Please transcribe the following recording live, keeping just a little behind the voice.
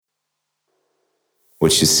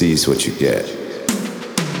What you see is what you get.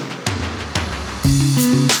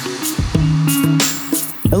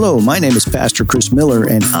 Hello, my name is Pastor Chris Miller,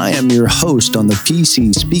 and I am your host on the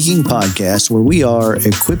PC Speaking Podcast, where we are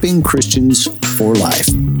equipping Christians for life.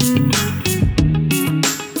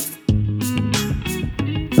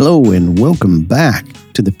 Hello, and welcome back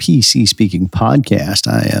to the PC Speaking Podcast.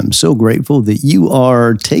 I am so grateful that you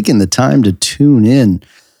are taking the time to tune in.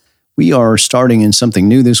 We are starting in something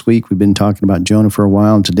new this week. We've been talking about Jonah for a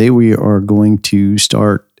while, and today we are going to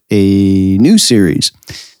start a new series.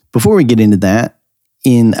 Before we get into that,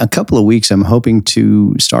 in a couple of weeks, I'm hoping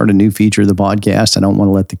to start a new feature of the podcast. I don't want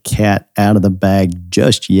to let the cat out of the bag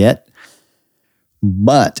just yet.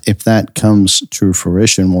 But if that comes to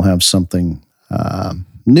fruition, we'll have something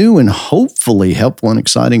new and hopefully helpful and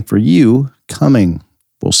exciting for you coming.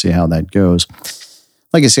 We'll see how that goes.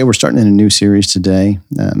 Like I said, we're starting in a new series today.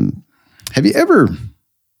 Have you ever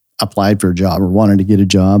applied for a job or wanted to get a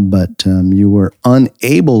job, but you were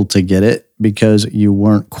unable to get it because you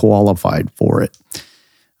weren't qualified for it?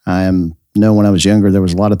 I know when I was younger, there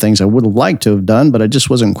was a lot of things I would have liked to have done, but I just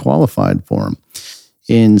wasn't qualified for them.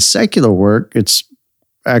 In secular work, it's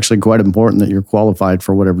actually quite important that you're qualified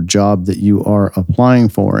for whatever job that you are applying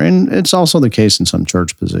for. And it's also the case in some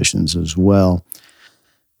church positions as well.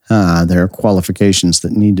 There are qualifications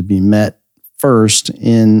that need to be met first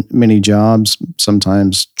in many jobs.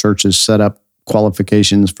 Sometimes churches set up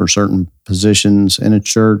qualifications for certain positions in a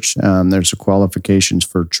church. There's the qualifications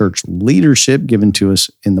for church leadership given to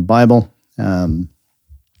us in the Bible. But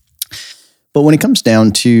when it comes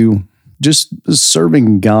down to just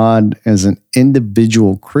serving God as an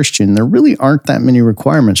individual Christian, there really aren't that many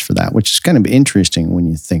requirements for that, which is kind of interesting when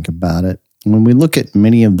you think about it. When we look at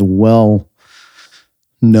many of the more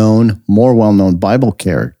well-known Bible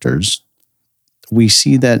characters, we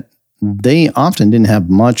see that they often didn't have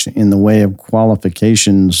much in the way of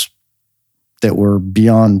qualifications that were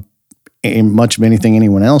beyond much of anything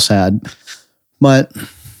anyone else had. But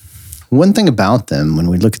one thing about them, when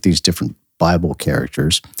we look at these different Bible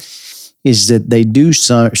characters, is that they do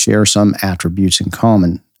share some attributes in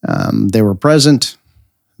common. They were present,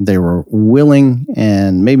 they were willing,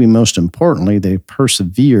 and maybe most importantly, they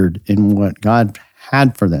persevered in what God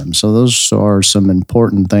had for them. So those are some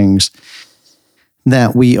important things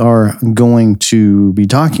that we are going to be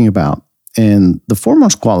talking about. And the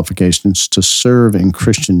foremost qualifications to serve in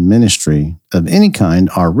Christian ministry of any kind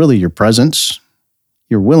are really your presence,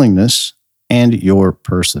 your willingness, and your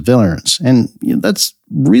perseverance. And that's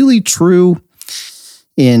really true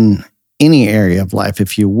in any area of life.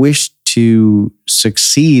 If you wish to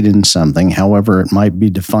succeed in something, however it might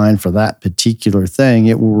be defined for that particular thing,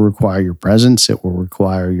 it will require your presence, it will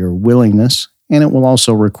require your willingness, and it will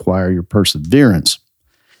also require your perseverance.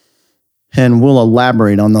 And we'll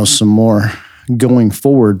elaborate on those some more going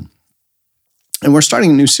forward. And we're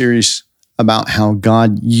starting a new series about how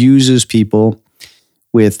God uses people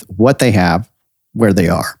with what they have, where they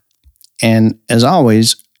are. And as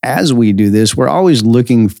always, as we do this, we're always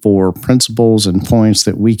looking for principles and points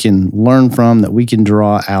that we can learn from, that we can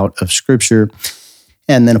draw out of Scripture,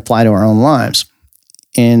 and then apply to our own lives.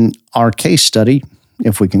 And our case study,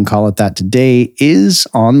 if we can call it that today, is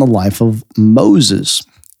on the life of Moses.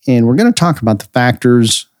 And we're going to talk about the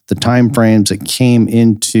factors, the time frames that came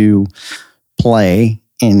into play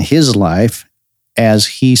in his life as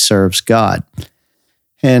he serves God.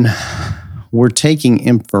 And we're taking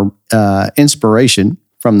inspiration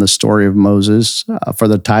from the story of Moses for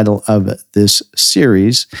the title of this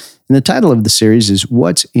series. And the title of the series is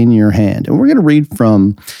What's in Your Hand? And we're going to read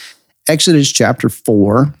from Exodus chapter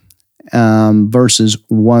 4, verses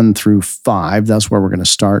 1 through 5. That's where we're going to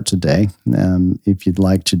start today. If you'd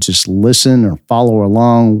like to just listen or follow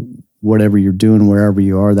along, whatever you're doing, wherever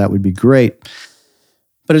you are, that would be great.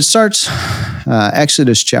 But it starts,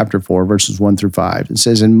 Exodus chapter 4, verses 1 through 5. It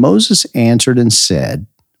says, "And Moses answered and said,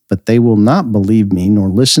 But they will not believe me, nor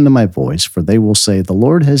listen to my voice, for they will say, The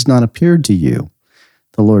Lord has not appeared to you.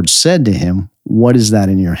 The Lord said to him, What is that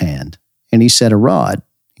in your hand? And he said, A rod.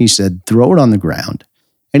 He said, Throw it on the ground.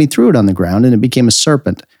 And he threw it on the ground, and it became a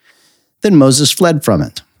serpent. Then Moses fled from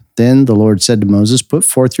it. Then the Lord said to Moses, Put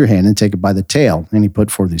forth your hand and take it by the tail. And he put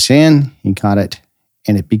forth his hand, he caught it,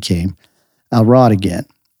 and it became a rod again.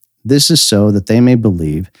 This is so that they may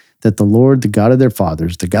believe that the Lord, the God of their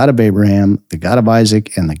fathers, the God of Abraham, the God of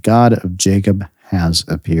Isaac, and the God of Jacob has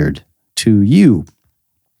appeared to you."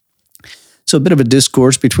 So a bit of a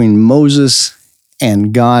discourse between Moses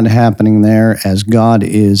and God happening there as God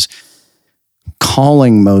is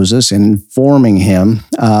calling Moses and informing him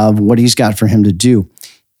of what he's got for him to do.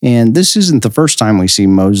 And this isn't the first time we see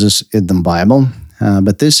Moses in the Bible.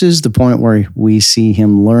 But this is the point where we see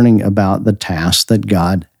him learning about the task that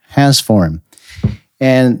God has for him.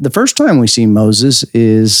 And the first time we see Moses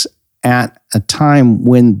is at a time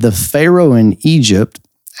when the Pharaoh in Egypt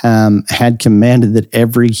had commanded that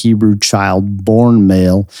every Hebrew child born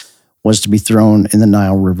male was to be thrown in the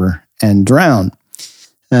Nile River and drowned.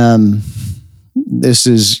 This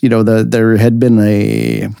is, there had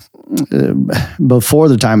been before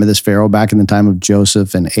the time of this Pharaoh, back in the time of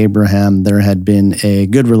Joseph and Abraham, there had been a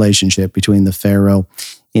good relationship between the Pharaoh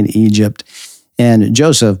in Egypt and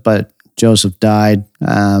Joseph, but Joseph died.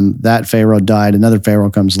 That Pharaoh died. Another Pharaoh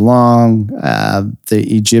comes along.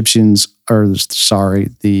 The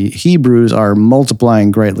Hebrews are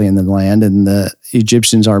multiplying greatly in the land, and the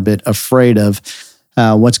Egyptians are a bit afraid of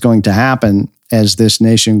what's going to happen as this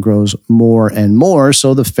nation grows more and more.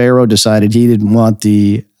 So the Pharaoh decided he didn't want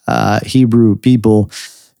the Hebrew people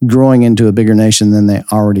growing into a bigger nation than they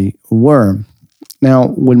already were. Now,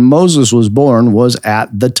 when Moses was born was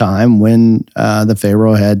at the time when the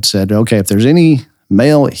Pharaoh had said, okay, if there's any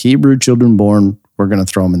male Hebrew children born, we're going to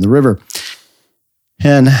throw them in the river.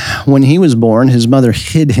 And when he was born, his mother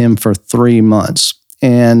hid him for 3 months.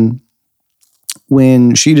 And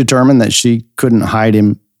when she determined that she couldn't hide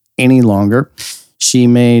him any longer, she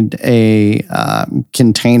made a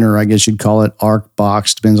container, I guess you'd call it, ark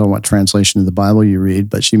box, depends on what translation of the Bible you read,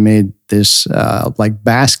 but she made this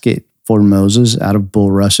basket for Moses out of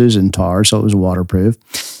bulrushes and tar, so it was waterproof.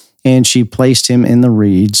 And she placed him in the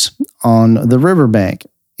reeds on the riverbank.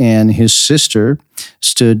 And his sister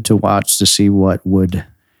stood to watch to see what would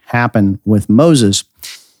happen with Moses.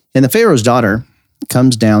 And the Pharaoh's daughter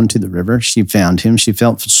comes down to the river. She found him. She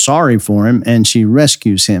felt sorry for him, and she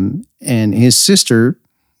rescues him. And his sister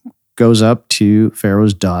goes up to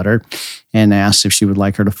Pharaoh's daughter and asks if she would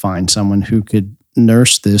like her to find someone who could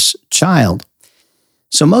nurse this child.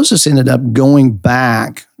 So Moses ended up going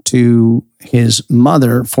back to his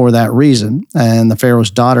mother for that reason. And the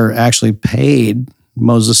Pharaoh's daughter actually paid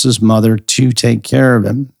Moses' mother to take care of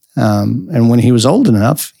him. And when he was old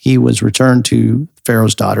enough, he was returned to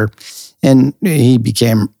Pharaoh's daughter, and he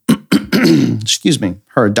became,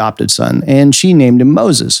 her adopted son, and she named him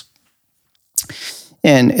Moses.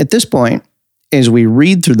 And at this point, as we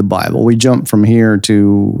read through the Bible, we jump from here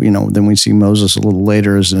to, then we see Moses a little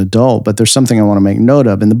later as an adult, but there's something I want to make note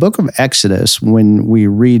of. In the book of Exodus, when we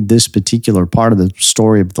read this particular part of the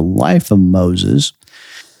story of the life of Moses,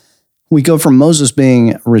 we go from Moses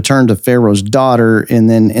being returned to Pharaoh's daughter, and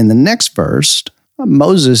then in the next verse,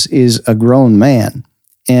 Moses is a grown man.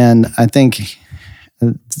 And I think,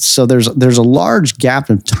 so there's a large gap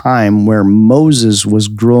of time where Moses was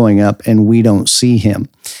growing up and we don't see him.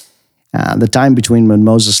 The time between when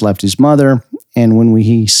Moses left his mother and when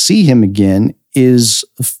we see him again is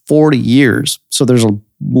 40 years. So there's a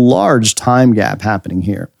large time gap happening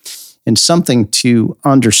here. And something to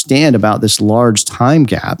understand about this large time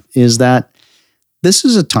gap is that this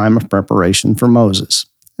is a time of preparation for Moses.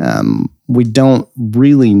 We don't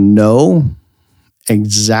really know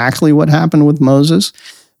exactly what happened with Moses,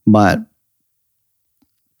 but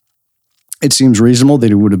it seems reasonable that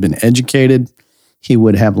he would have been educated. He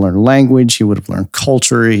would have learned language. He would have learned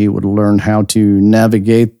culture. He would have learned how to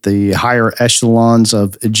navigate the higher echelons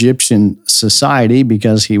of Egyptian society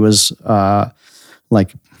because he was in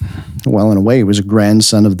a way, he was a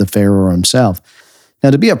grandson of the Pharaoh himself. Now,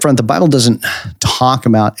 to be upfront, the Bible doesn't talk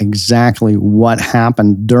about exactly what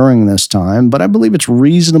happened during this time, but I believe it's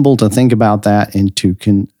reasonable to think about that and to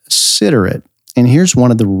consider it. And here's one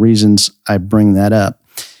of the reasons I bring that up.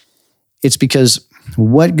 It's because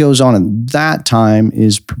what goes on at that time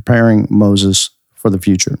is preparing Moses for the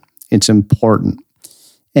future. It's important.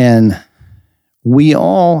 And we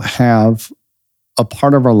all have a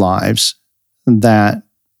part of our lives that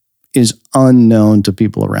is unknown to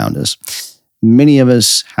people around us. Many of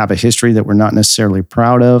us have a history that we're not necessarily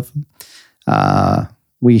proud of.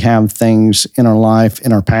 We have things in our life,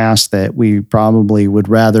 in our past, that we probably would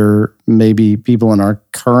rather maybe people in our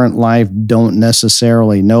current life don't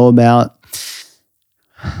necessarily know about.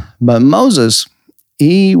 But Moses,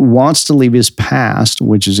 he wants to leave his past,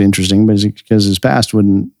 which is interesting because his past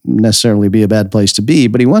wouldn't necessarily be a bad place to be,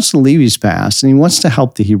 but he wants to leave his past and he wants to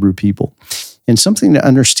help the Hebrew people. And something to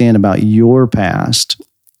understand about your past,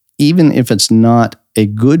 even if it's not a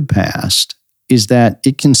good past, is that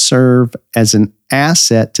it can serve as an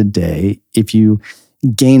asset today if you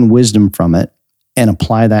gain wisdom from it and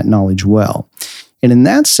apply that knowledge well. And in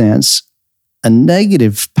that sense, a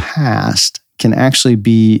negative past can actually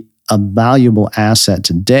be a valuable asset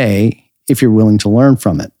today if you're willing to learn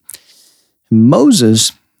from it.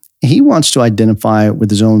 Moses, he wants to identify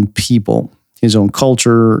with his own people, his own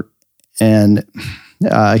culture, And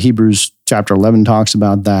Hebrews chapter 11 talks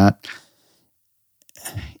about that.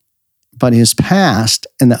 But his past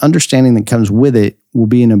and the understanding that comes with it will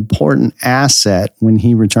be an important asset when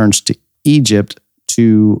he returns to Egypt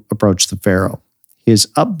to approach the Pharaoh. His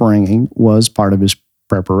upbringing was part of his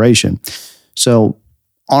preparation. So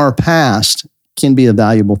our past can be a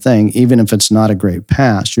valuable thing, even if it's not a great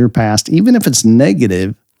past. Your past, even if it's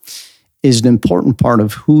negative, is an important part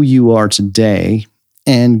of who you are today,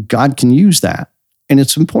 and God can use that. And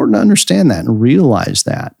it's important to understand that and realize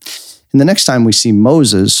that. And the next time we see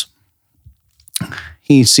Moses,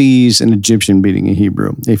 he sees an Egyptian beating a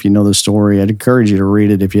Hebrew. If you know the story, I'd encourage you to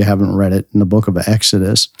read it if you haven't read it in the book of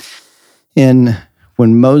Exodus. And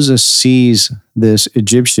when Moses sees this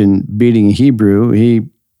Egyptian beating a Hebrew, he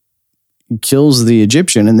kills the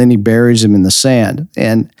Egyptian and then he buries him in the sand.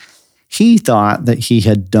 And he thought that he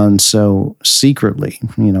had done so secretly.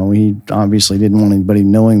 He obviously didn't want anybody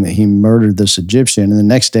knowing that he murdered this Egyptian. And the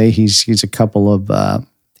next day, he sees a couple of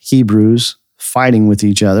Hebrews fighting with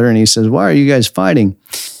each other. And he says, "Why are you guys fighting?"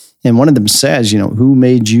 And one of them says, "Who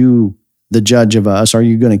made you the judge of us? Are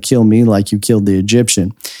you going to kill me like you killed the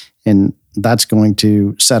Egyptian?" And that's going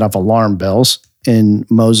to set off alarm bells in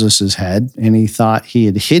Moses' head. And he thought he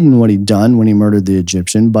had hidden what he'd done when he murdered the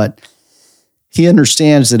Egyptian. But he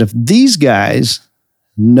understands that if these guys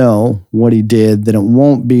know what he did, then it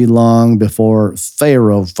won't be long before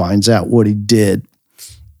Pharaoh finds out what he did.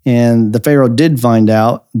 And the Pharaoh did find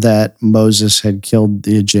out that Moses had killed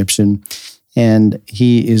the Egyptian, and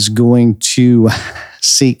he is going to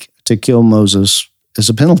seek to kill Moses as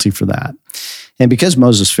a penalty for that. And because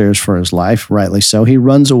Moses fears for his life, rightly so, he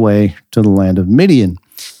runs away to the land of Midian.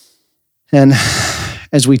 And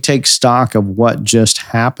as we take stock of what just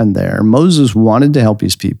happened there, Moses wanted to help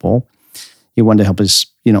his people. He wanted to help his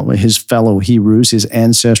fellow Hebrews, his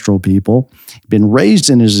ancestral people. He'd been raised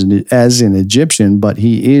as an Egyptian, but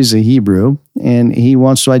he is a Hebrew, and he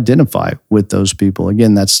wants to identify with those people.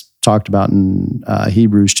 Again, that's talked about in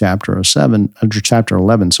Hebrews chapter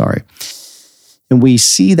 11. And we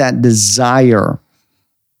see that desire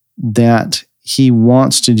that he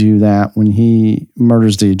wants to do that when he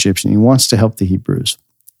murders the Egyptian. He wants to help the Hebrews.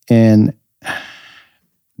 And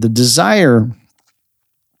the desire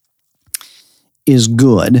is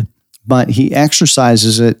good, but he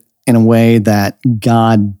exercises it in a way that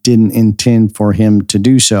God didn't intend for him to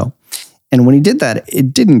do so. And when he did that,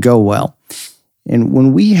 it didn't go well. And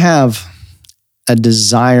when we have a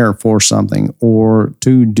desire for something or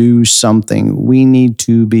to do something, we need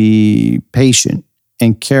to be patient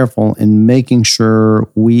and careful in making sure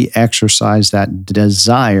we exercise that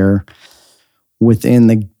desire within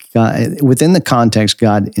the context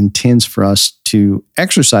God intends for us to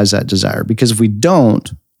exercise that desire. Because if we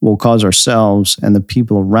don't, we'll cause ourselves and the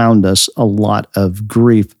people around us a lot of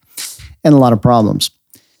grief and a lot of problems.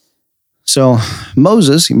 So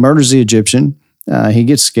Moses, he murders the Egyptian. He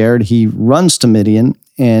gets scared. He runs to Midian.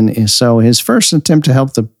 And so his first attempt to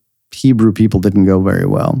help the Hebrew people didn't go very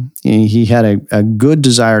well. He had a good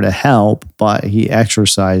desire to help, but he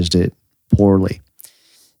exercised it poorly.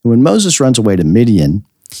 When Moses runs away to Midian,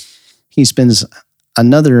 he spends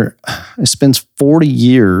 40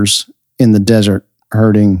 years in the desert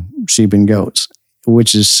herding sheep and goats,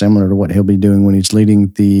 which is similar to what he'll be doing when he's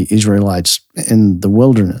leading the Israelites in the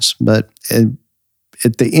wilderness. But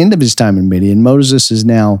at the end of his time in Midian, Moses is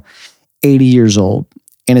now 80 years old.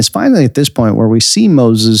 And it's finally at this point where we see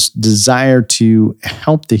Moses' desire to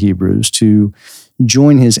help the Hebrews, to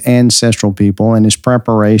join his ancestral people, and his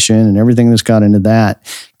preparation and everything that's got into that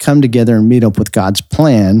come together and meet up with God's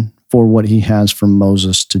plan for what he has for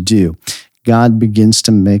Moses to do. God begins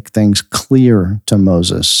to make things clear to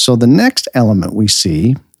Moses. So the next element we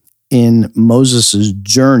see in Moses'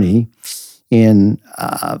 journey in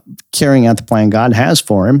carrying out the plan God has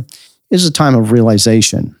for him is a time of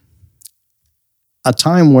realization, a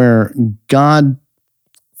time where God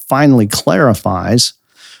finally clarifies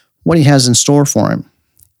what he has in store for him.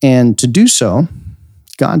 And to do so,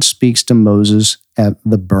 God speaks to Moses at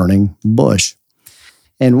the burning bush.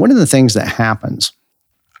 And one of the things that happens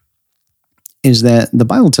is that the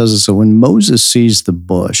Bible tells us that when Moses sees the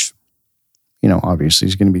bush, obviously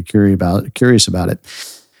he's going to be curious about it.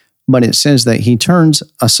 But it says that he turns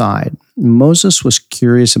aside. Moses was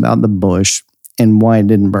curious about the bush and why it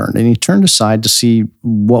didn't burn. And he turned aside to see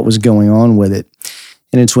what was going on with it.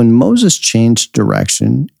 And it's when Moses changed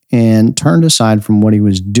direction and turned aside from what he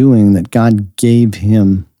was doing that God gave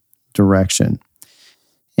him direction.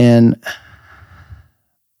 And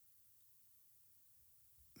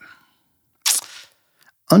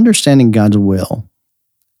understanding God's will,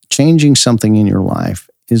 changing something in your life,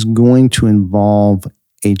 is going to involve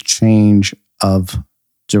a change of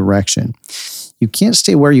direction. You can't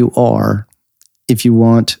stay where you are if you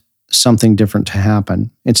want something different to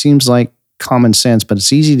happen. It seems like common sense, but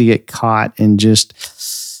it's easy to get caught in just,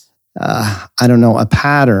 a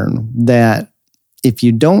pattern that if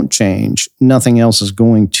you don't change, nothing else is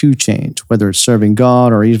going to change, whether it's serving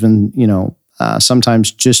God or even,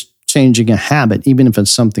 sometimes just changing a habit, even if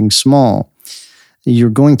it's something small. You're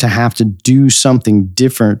going to have to do something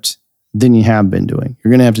different than you have been doing.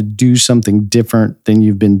 You're going to have to do something different than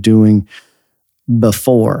you've been doing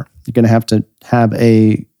before. You're going to have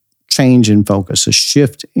a change in focus, a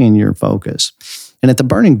shift in your focus. And at the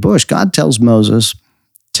burning bush, God tells Moses,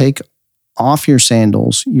 take off your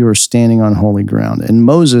sandals, you are standing on holy ground. And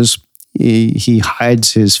Moses, he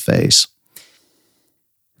hides his face.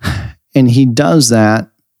 And he does that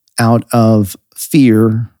out of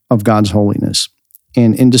fear of God's holiness.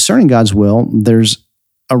 And in discerning God's will, there's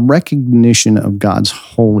a recognition of God's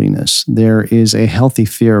holiness. There is a healthy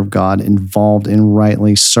fear of God involved in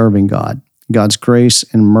rightly serving God. God's grace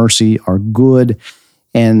and mercy are good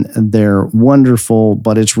and they're wonderful,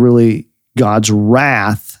 but it's really God's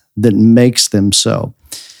wrath that makes them so.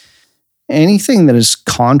 Anything that is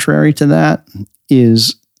contrary to that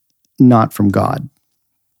is not from God.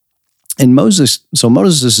 And Moses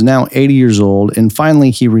is now 80 years old, and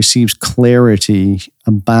finally he receives clarity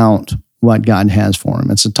about what God has for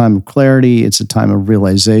him. It's a time of clarity. It's a time of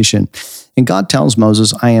realization. And God tells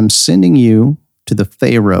Moses, I am sending you to the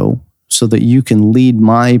Pharaoh so that you can lead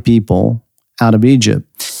my people out of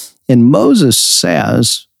Egypt. And Moses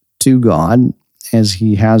says to God, as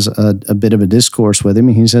he has a bit of a discourse with him,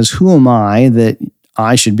 he says, who am I that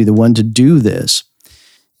I should be the one to do this?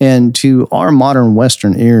 And to our modern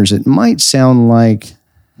Western ears, it might sound like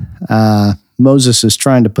Moses is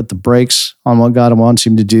trying to put the brakes on what God wants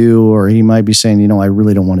him to do, or he might be saying, I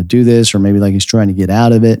really don't want to do this, or maybe like he's trying to get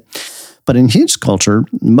out of it. But in his culture,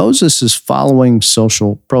 Moses is following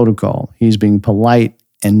social protocol. He's being polite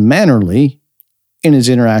and mannerly in his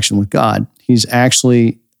interaction with God. He's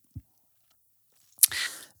actually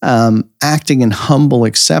acting in humble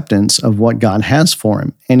acceptance of what God has for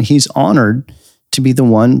him. And he's honored to be the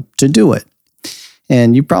one to do it.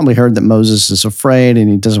 And you probably heard that Moses is afraid and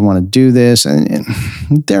he doesn't want to do this. And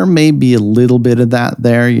there may be a little bit of that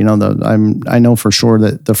there. I know for sure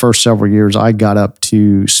that the first several years I got up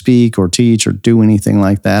to speak or teach or do anything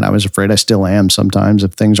like that, I was afraid. I still am sometimes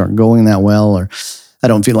if things aren't going that well, or I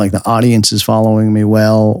don't feel like the audience is following me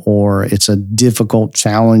well, or it's a difficult,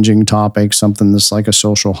 challenging topic, something that's like a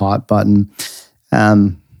social hot button.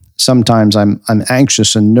 Sometimes I'm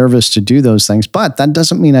anxious and nervous to do those things, but that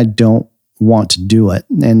doesn't mean I don't want to do it.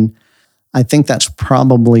 And I think that's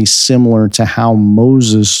probably similar to how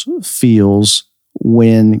Moses feels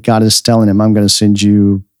when God is telling him, I'm going to send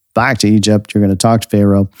you back to Egypt. You're going to talk to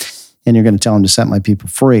Pharaoh and you're going to tell him to set my people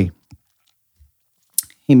free.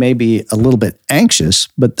 He may be a little bit anxious,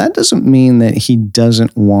 but that doesn't mean that he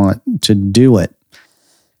doesn't want to do it.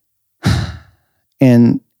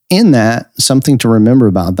 And in that, something to remember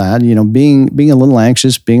about that, being a little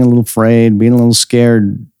anxious, being a little afraid, being a little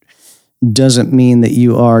scared doesn't mean that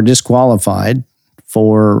you are disqualified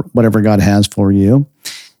for whatever God has for you.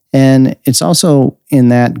 And it's also in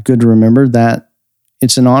that good to remember that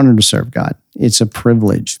it's an honor to serve God. It's a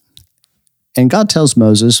privilege. And God tells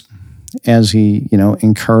Moses, as he,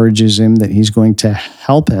 encourages him, that he's going to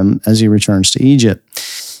help him as he returns to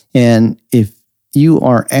Egypt. And if you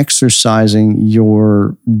are exercising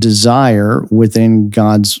your desire within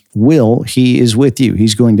God's will, he is with you.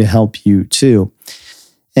 He's going to help you too.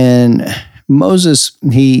 And Moses,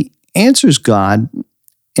 he answers God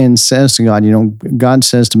and says to God, God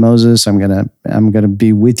says to Moses, I'm gonna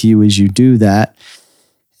be with you as you do that.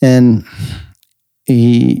 And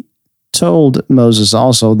he told Moses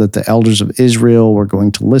also that the elders of Israel were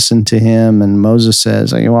going to listen to him. And Moses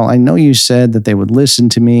says, well, I know you said that they would listen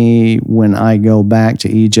to me when I go back to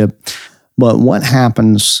Egypt, but what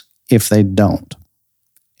happens if they don't?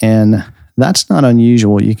 And that's not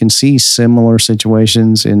unusual. You can see similar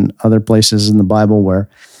situations in other places in the Bible where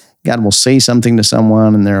God will say something to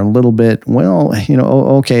someone and they're a little bit,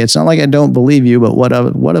 okay, it's not like I don't believe you, but what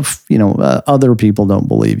if other people don't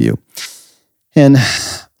believe you? And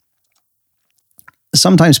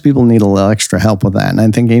sometimes people need a little extra help with that. And I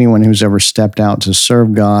think anyone who's ever stepped out to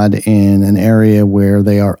serve God in an area where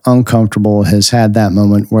they are uncomfortable has had that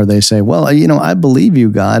moment where they say, well, I believe you,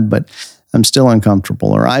 God, but I'm still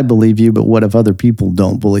uncomfortable. Or I believe you, but what if other people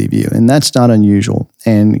don't believe you? And that's not unusual.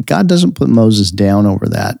 And God doesn't put Moses down over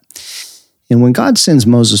that. And when God sends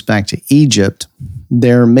Moses back to Egypt,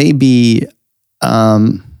 there may be a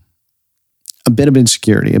a bit of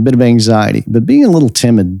insecurity, a bit of anxiety. But being a little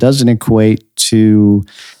timid doesn't equate to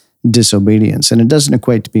disobedience, and it doesn't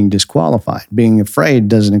equate to being disqualified. Being afraid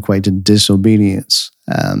doesn't equate to disobedience.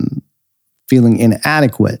 Feeling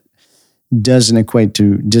inadequate doesn't equate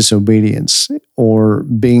to disobedience or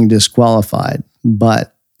being disqualified,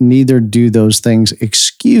 but neither do those things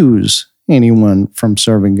excuse anyone from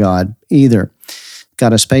serving God either.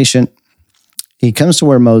 God is patient. He comes to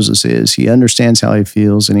where Moses is. He understands how he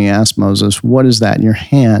feels, and he asks Moses, "What is that in your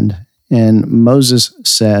hand?" And Moses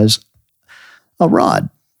says, "A rod."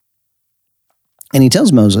 And he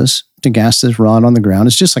tells Moses to cast this rod on the ground.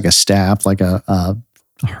 It's just like a staff, like a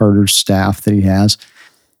herder's staff that he has.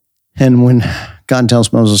 And when God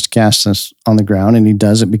tells Moses to cast this on the ground, and he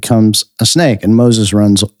does, it becomes a snake. And Moses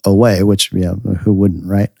runs away, which, yeah, who wouldn't,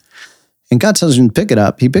 right? And God tells him to pick it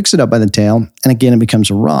up. He picks it up by the tail, and again, it becomes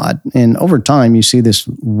a rod. And over time, you see this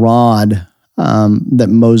rod that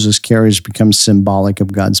Moses carries becomes symbolic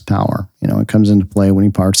of God's power. You know, it comes into play when he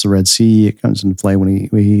parts the Red Sea. It comes into play when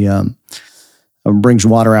he brings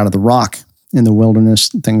water out of the rock in the wilderness,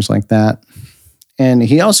 things like that. And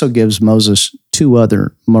he also gives Moses two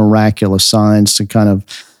other miraculous signs to kind of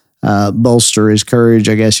bolster his courage,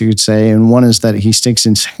 I guess you could say. And one is that he sticks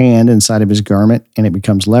his hand inside of his garment and it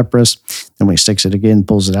becomes leprous. Then when he sticks it again,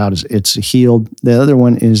 pulls it out, it's healed. The other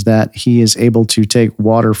one is that he is able to take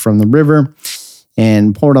water from the river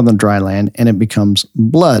and pour it on the dry land, and it becomes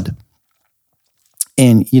blood.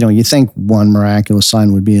 And, you know, you think one miraculous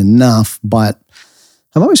sign would be enough, but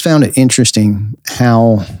I've always found it interesting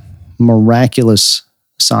how miraculous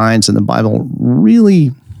signs in the Bible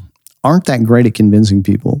really aren't that great at convincing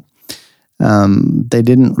people. They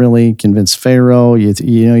didn't really convince Pharaoh. You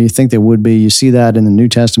think they would be. You see that in the New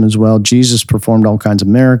Testament as well. Jesus performed all kinds of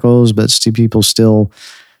miracles, but people still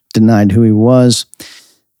denied who he was.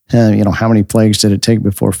 How many plagues did it take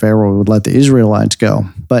before Pharaoh would let the Israelites go?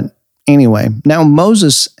 But anyway, now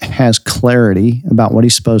Moses has clarity about what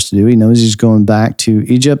he's supposed to do. He knows he's going back to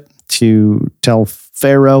Egypt to tell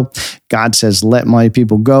Pharaoh. God says, "Let my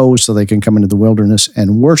people go so they can come into the wilderness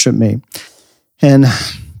and worship me." And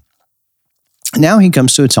now he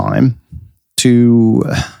comes to a time to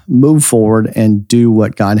move forward and do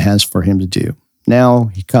what God has for him to do. Now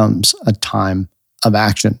he comes a time of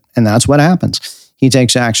action, and that's what happens. He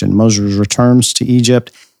takes action. Moses returns to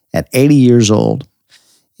Egypt at 80 years old.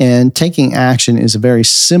 And taking action is a very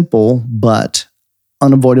simple but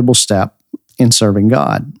unavoidable step in serving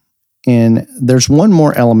God. And there's one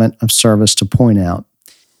more element of service to point out.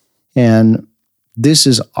 And this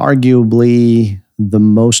is arguably the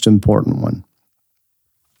most important one.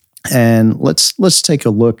 And let's take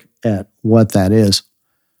a look at what that is.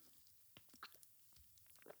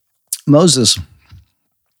 Moses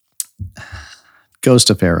goes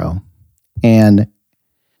to Pharaoh, and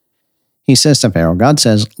he says to Pharaoh, God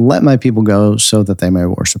says, "Let my people go so that they may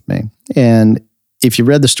worship me." And if you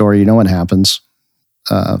read the story, you know what happens.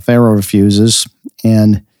 Pharaoh refuses,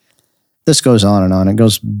 and this goes on and on. It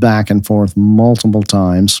goes back and forth multiple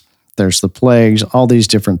times. There's the plagues, all these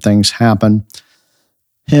different things happen.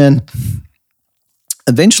 And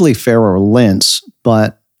eventually Pharaoh relents,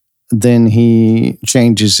 but then he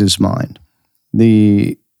changes his mind.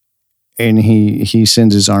 And he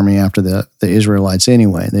sends his army after the Israelites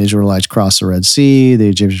anyway. The Israelites cross the Red Sea. The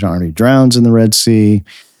Egyptian army drowns in the Red Sea.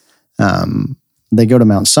 They go to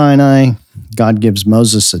Mount Sinai. God gives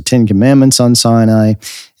Moses the 10 Commandments on Sinai.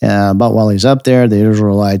 But while he's up there, the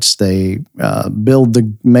Israelites, they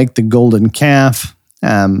make the golden calf.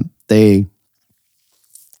 They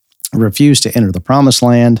refuse to enter the Promised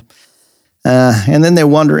Land. And then they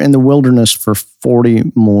wander in the wilderness for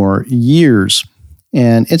 40 more years.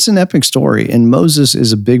 And it's an epic story, and Moses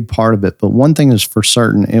is a big part of it. But one thing is for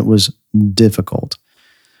certain, it was difficult.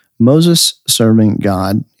 Moses serving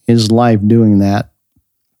God, his life doing that,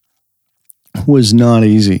 was not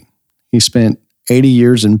easy. He spent 80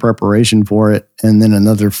 years in preparation for it, and then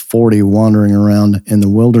another 40 wandering around in the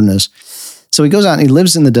wilderness. So he goes out and he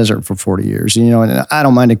lives in the desert for 40 years. And I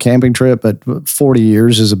don't mind a camping trip, but 40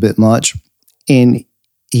 years is a bit much. And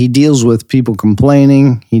he deals with people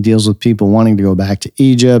complaining. He deals with people wanting to go back to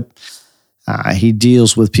Egypt. He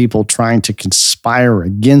deals with people trying to conspire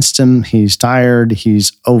against him. He's tired.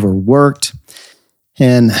 He's overworked.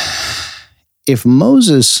 And if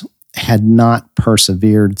Moses had not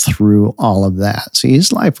persevered through all of that, see,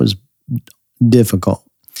 his life was difficult.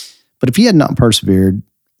 But if he had not persevered,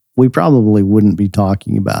 we probably wouldn't be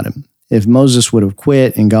talking about him. If Moses would have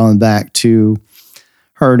quit and gone back to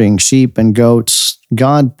herding sheep and goats,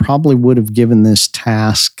 God probably would have given this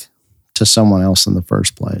task to someone else in the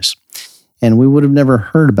first place. and we would have never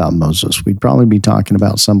heard about Moses. We'd probably be talking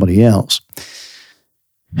about somebody else.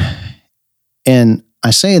 And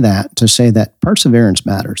I say that to say that perseverance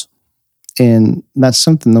matters. And that's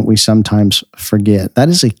something that we sometimes forget. That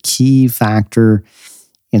is a key factor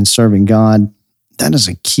in serving God. That is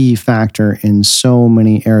a key factor in so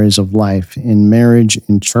many areas of life, in marriage,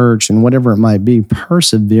 in church, and whatever it might be.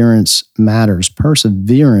 Perseverance matters.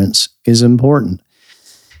 Perseverance is important.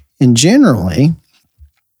 And generally,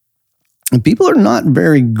 people are not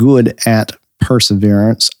very good at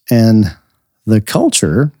perseverance, and the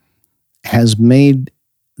culture has made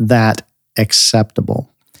that acceptable.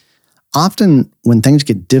 Often when things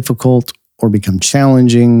get difficult or become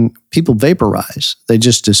challenging, people vaporize. They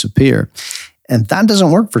just disappear. And that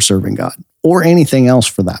doesn't work for serving God or anything else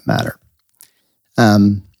for that matter.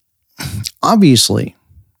 Obviously,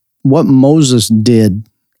 what Moses did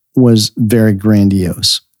was very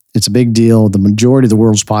grandiose. It's a big deal. The majority of the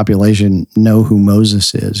world's population know who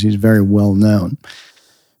Moses is. He's very well known.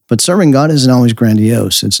 But serving God isn't always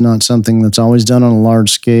grandiose. It's not something that's always done on a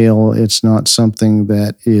large scale. It's not something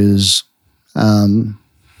that is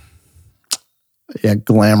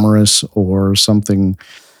glamorous or something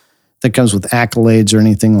that comes with accolades or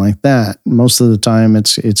anything like that. Most of the time,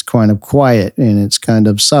 it's kind of quiet and it's kind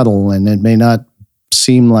of subtle, and it may not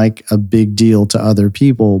seem like a big deal to other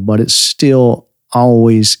people, but it's still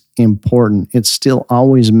always important. It still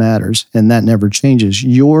always matters, and that never changes.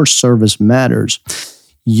 Your service matters.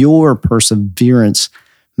 Your perseverance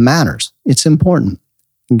matters. It's important.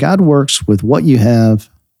 God works with what you have,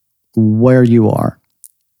 where you are,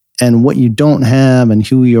 and what you don't have and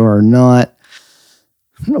who you are not.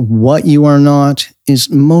 What you are not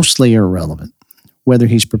is mostly irrelevant. Whether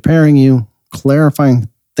he's preparing you, clarifying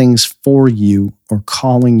things for you, or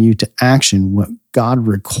calling you to action, what God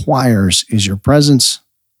requires is your presence,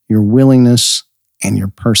 your willingness, and your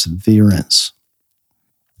perseverance.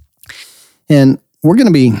 And we're going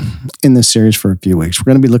to be in this series for a few weeks.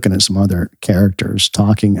 We're going to be looking at some other characters,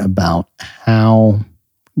 talking about how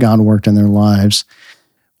God worked in their lives,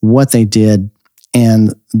 what they did,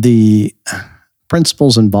 and the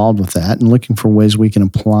principles involved with that, and looking for ways we can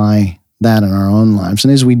apply that in our own lives.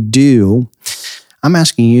 And as we do, I'm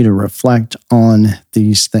asking you to reflect on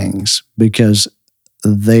these things because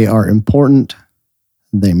they are important,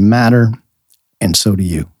 they matter, and so do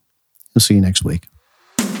you. We'll see you next week.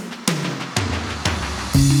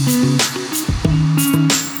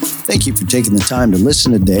 Thank you for taking the time to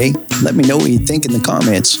listen today. Let me know what you think in the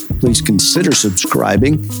comments. Please consider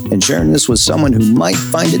subscribing and sharing this with someone who might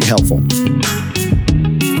find it helpful.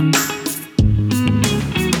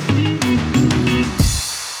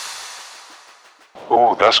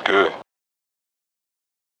 Oh, that's good.